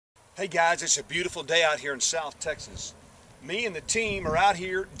Hey guys, it's a beautiful day out here in South Texas. Me and the team are out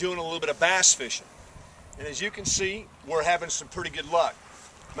here doing a little bit of bass fishing. And as you can see, we're having some pretty good luck.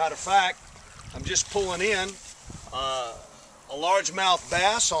 Matter of fact, I'm just pulling in a largemouth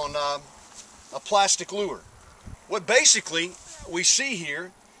bass on a plastic lure. What basically we see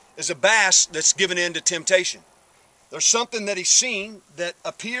here is a bass that's given in to temptation. There's something that he's seen that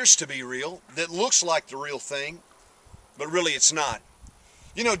appears to be real, that looks like the real thing, but really it's not.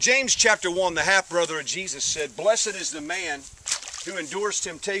 You know, James chapter 1, the half-brother of Jesus said, "Blessed is the man who endures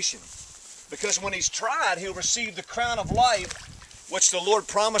temptation, because when he's tried, he'll receive the crown of life, which the Lord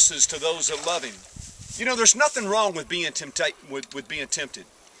promises to those that love him." You know, there's nothing wrong with being tempted.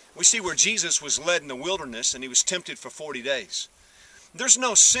 We see where Jesus was led in the wilderness and he was tempted for 40 days. There's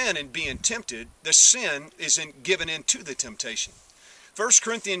no sin in being tempted. The sin is in giving in to the temptation. 1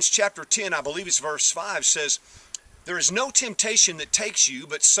 Corinthians chapter 10, I believe it's verse 5, says, "There is no temptation that takes you,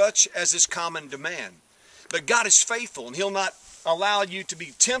 but such as is common to man. But God is faithful, and he'll not allow you to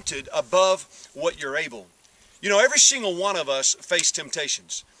be tempted above what you're able." You know, every single one of us face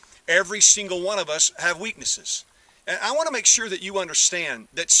temptations. Every single one of us have weaknesses. And I want to make sure that you understand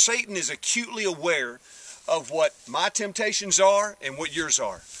that Satan is acutely aware of what my temptations are and what yours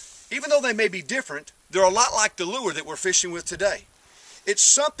are. Even though they may be different, they're a lot like the lure that we're fishing with today. It's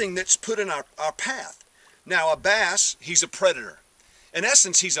something that's put in our path. Now, a bass, he's a predator. In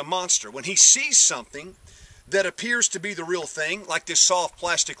essence, he's a monster. When he sees something that appears to be the real thing, like this soft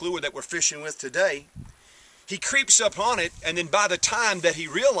plastic lure that we're fishing with today, he creeps up on it, and then by the time that he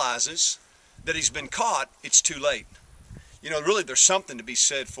realizes that he's been caught, it's too late. You know, really, there's something to be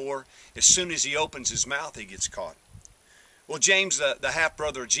said for as soon as he opens his mouth, he gets caught. Well, James, the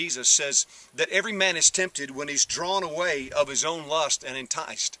half-brother of Jesus, says that every man is tempted when he's drawn away of his own lust and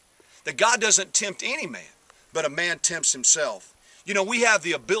enticed. That God doesn't tempt any man, but a man tempts himself. You know, we have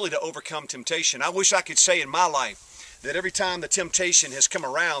the ability to overcome temptation. I wish I could say in my life that every time the temptation has come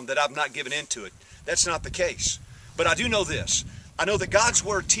around that I've not given into it. That's not the case. But I do know this. I know that God's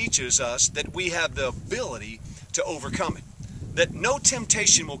Word teaches us that we have the ability to overcome it. That no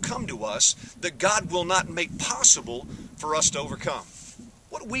temptation will come to us that God will not make possible for us to overcome.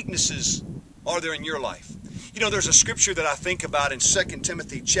 What weaknesses are there in your life? You know, there's a scripture that I think about in 2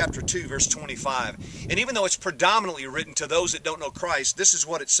 Timothy chapter 2, verse 25. And even though it's predominantly written to those that don't know Christ, this is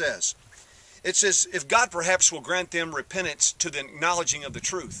what it says. It says, "If God perhaps will grant them repentance to the acknowledging of the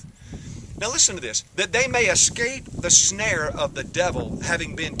truth." Now listen to this. "That they may escape the snare of the devil,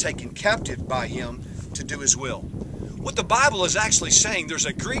 having been taken captive by him to do his will." What the Bible is actually saying, there's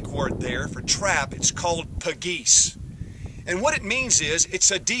a Greek word there for trap. It's called pagis. And what it means is it's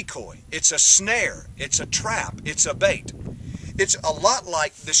a decoy, it's a snare, it's a trap, it's a bait. It's a lot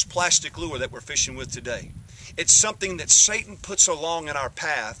like this plastic lure that we're fishing with today. It's something that Satan puts along in our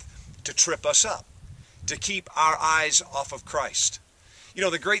path to trip us up, to keep our eyes off of Christ. You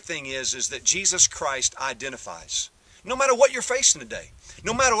know, the great thing is that Jesus Christ identifies. No matter what you're facing today,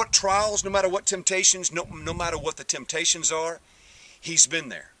 no matter what trials, no matter what temptations, no matter what the temptations are, he's been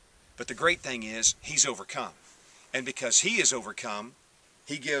there. But the great thing is he's overcome. And because he is overcome,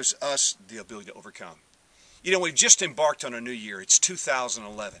 he gives us the ability to overcome. You know, we've just embarked on a new year. It's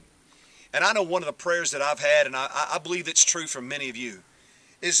 2011. And I know one of the prayers that I've had, and I believe it's true for many of you,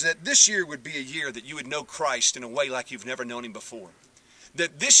 is that this year would be a year that you would know Christ in a way like you've never known him before.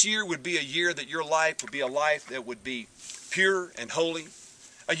 That this year would be a year that your life would be a life that would be pure and holy.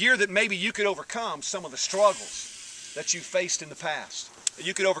 A year that maybe you could overcome some of the struggles that you faced in the past. That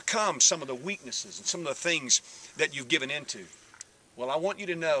you could overcome some of the weaknesses and some of the things that you've given into. Well, I want you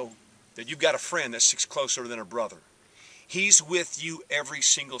to know that you've got a friend that sticks closer than a brother. He's with you every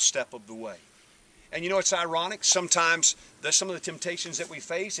single step of the way. And you know, it's ironic. Sometimes some of the temptations that we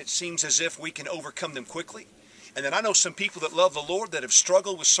face, it seems as if we can overcome them quickly. And then I know some people that love the Lord that have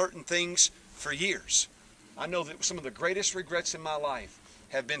struggled with certain things for years. I know that some of the greatest regrets in my life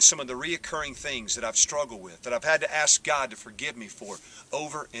have been some of the reoccurring things that I've struggled with, that I've had to ask God to forgive me for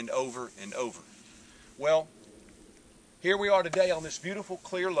over and over and over. Well, here we are today on this beautiful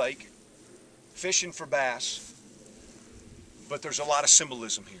clear lake, fishing for bass, but there's a lot of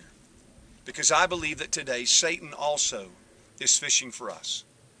symbolism here. Because I believe that today Satan also is fishing for us.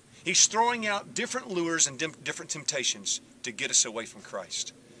 He's throwing out different lures and different temptations to get us away from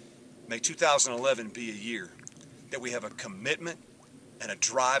Christ. May 2011 be a year that we have a commitment and a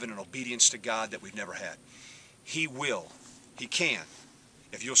drive and an obedience to God that we've never had. He will, he can,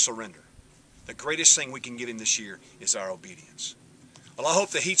 if you'll surrender. The greatest thing we can give him this year is our obedience. Well, I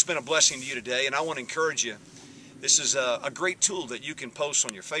hope the heat's been a blessing to you today, and I want to encourage you. This is a great tool that you can post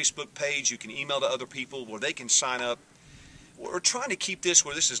on your Facebook page. You can email to other people where they can sign up. we're trying to keep this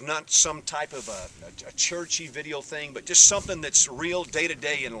where this is not some type of a churchy video thing, but just something that's real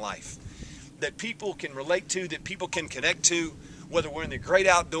day-to-day in life, that people can relate to, that people can connect to, whether we're in the great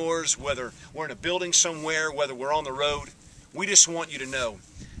outdoors, whether we're in a building somewhere, whether we're on the road. We just want you to know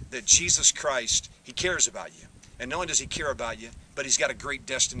that Jesus Christ, He cares about you. And not only does He care about you, but He's got a great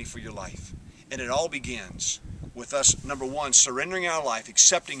destiny for your life. And it all begins with us, number one, surrendering our life,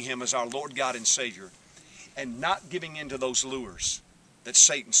 accepting Him as our Lord, God, and Savior, and not giving in to those lures that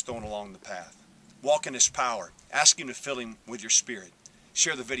Satan's thrown along the path. Walk in His power. Ask Him to fill Him with your spirit.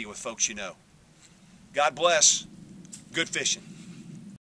 Share the video with folks you know. God bless. Good fishing.